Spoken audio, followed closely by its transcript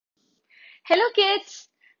Hello kids,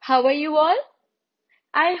 how are you all?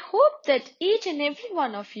 I hope that each and every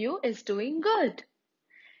one of you is doing good.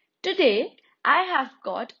 Today I have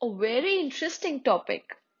got a very interesting topic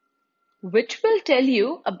which will tell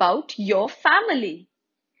you about your family.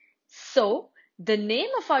 So the name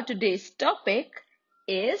of our today's topic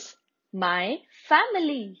is My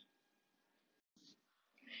Family.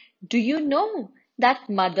 Do you know that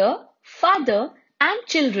mother, father and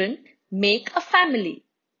children make a family?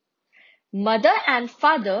 Mother and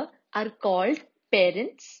father are called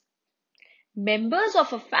parents. Members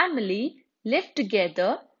of a family live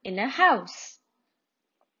together in a house.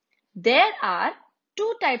 There are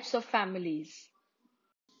two types of families: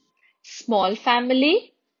 small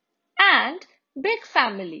family and big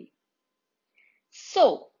family.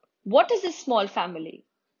 So, what is a small family?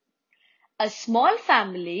 A small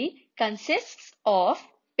family consists of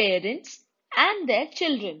parents and their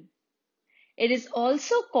children. It is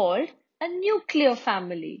also called a nuclear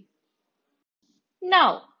family.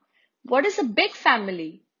 Now, what is a big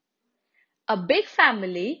family? A big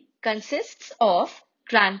family consists of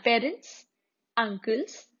grandparents,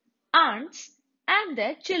 uncles, aunts, and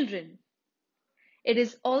their children. It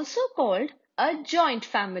is also called a joint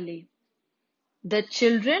family. The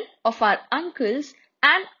children of our uncles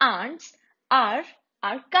and aunts are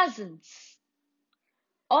our cousins.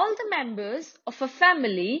 All the members of a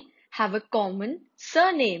family have a common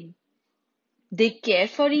surname. They care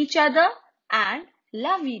for each other and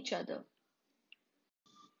love each other.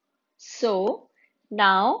 So,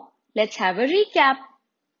 now let's have a recap.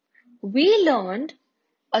 We learned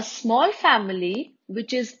a small family,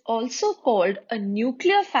 which is also called a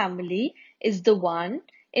nuclear family, is the one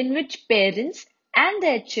in which parents and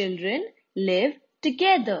their children live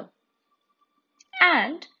together.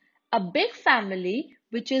 And a big family,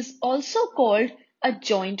 which is also called a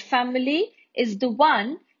joint family, is the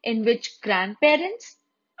one in which grandparents,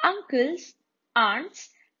 uncles, aunts,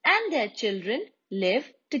 and their children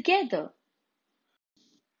live together.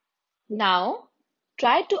 Now,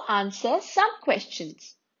 try to answer some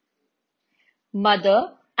questions.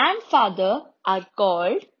 Mother and father are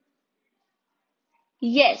called?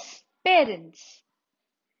 Yes, parents.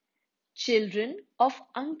 Children of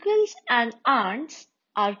uncles and aunts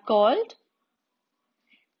are called?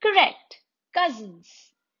 Correct, cousins.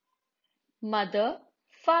 Mother,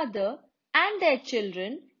 father, and their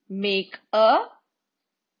children make a?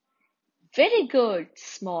 Very good,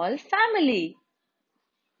 small family.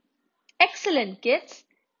 Excellent, kids.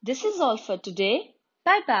 This is all for today.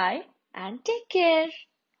 Bye bye and take care.